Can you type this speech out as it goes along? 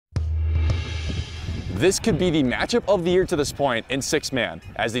This could be the matchup of the year to this point in six-man,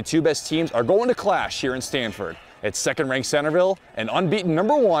 as the two best teams are going to clash here in Stanford. It's second-ranked Centerville and unbeaten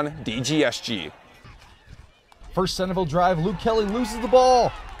 #1 DGSG. First Centerville drive, Luke Kelly loses the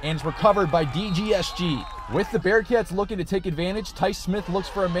ball and is recovered by DGSG. With the Bearcats looking to take advantage, Tice Smith looks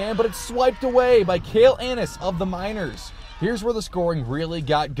for a man, but it's swiped away by Cale Annis of the Miners. Here's where the scoring really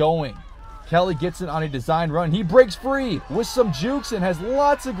got going. Kelly gets it on a design run. He breaks free with some jukes and has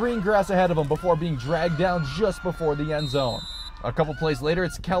lots of green grass ahead of him before being dragged down just before the end zone. A couple plays later,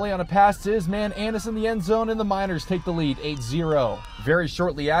 it's Kelly on a pass to his man Annis in the end zone, and the Miners take the lead 8-0. Very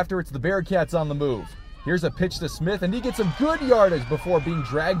shortly after, it's the Bearcats on the move. Here's a pitch to Smith, and he gets some good yardage before being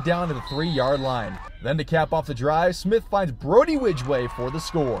dragged down to the 3-yard line. Then to cap off the drive, Smith finds Brody Widgeway for the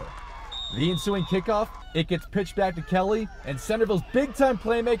score. The ensuing kickoff, it gets pitched back to Kelly, and Centerville's big-time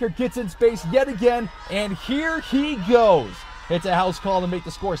playmaker gets in space yet again, and here he goes. It's a house call to make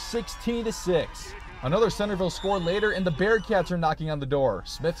the score 16-6. Another Centerville score later, and the Bearcats are knocking on the door.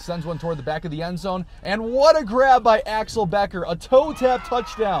 Smith sends one toward the back of the end zone, and what a grab by Axel Becker, a toe-tap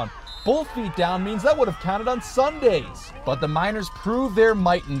touchdown. Both feet down means that would have counted on Sundays. But the Miners prove their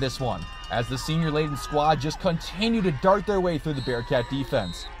might in this one, as the senior-laden squad just continue to dart their way through the Bearcat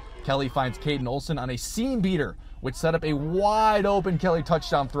defense. Kelly finds Caden Olson on a seam beater, which set up a wide-open Kelly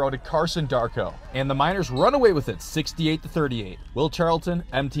touchdown throw to Carson Darko. And the Miners run away with it, 68-38. Will Charlton,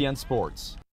 MTN Sports.